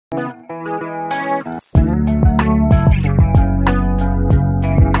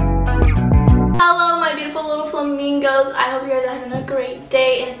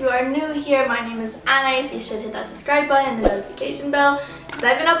nice, you should hit that subscribe button and the notification bell because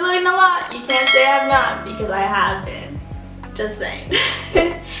I've been uploading a lot. You can't say I have not because I have been. Just saying.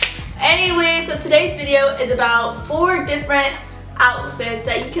 Anyway, so today's video is about 4 different outfits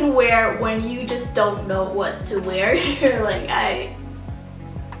that you can wear when you just don't know what to wear. You're like, I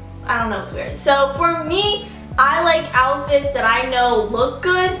don't know what to wear. So for me, I like outfits that I know look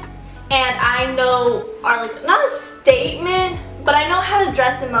good and I know are like not a statement, but I know how to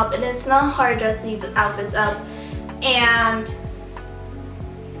dress them up, and it's not hard to dress these outfits up. And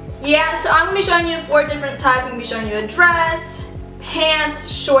yeah, so I'm gonna be showing you 4 different types. I'm gonna be showing you a dress,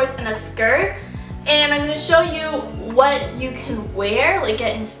 pants, shorts, and a skirt. And I'm gonna show you what you can wear, like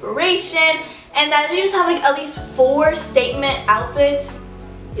get inspiration, and that if you just have like at least 4 statement outfits,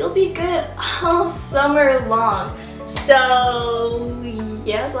 you'll be good all summer long. So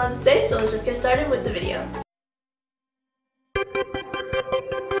yeah, that's a lot to say, so let's just get started with the video.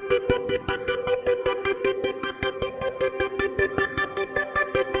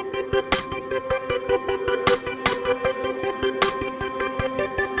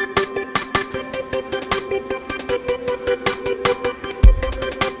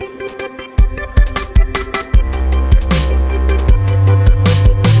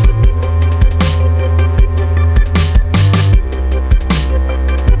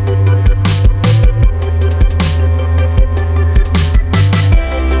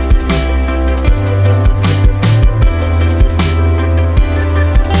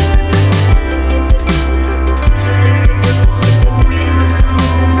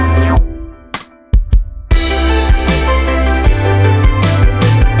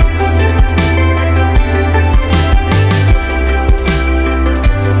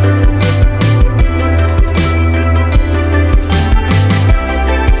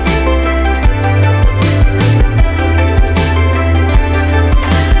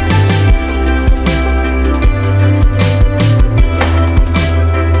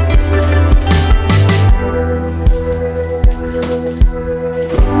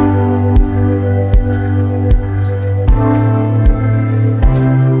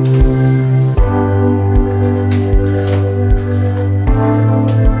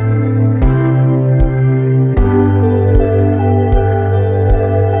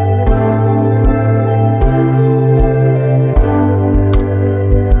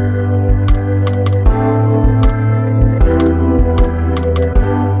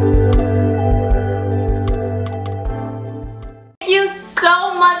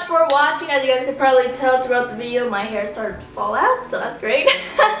 As you guys could probably tell throughout the video, my hair started to fall out, so that's great.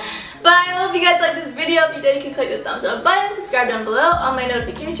 But I hope you guys liked this video. If you did, you can click the thumbs up button, subscribe down below. All my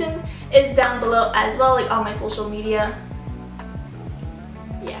notification is down below as well, like all my social media.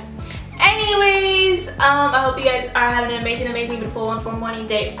 Yeah. Anyways, I hope you guys are having an amazing, beautiful, wonderful morning,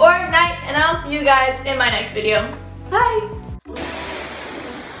 day, or night, and I'll see you guys in my next video. Bye!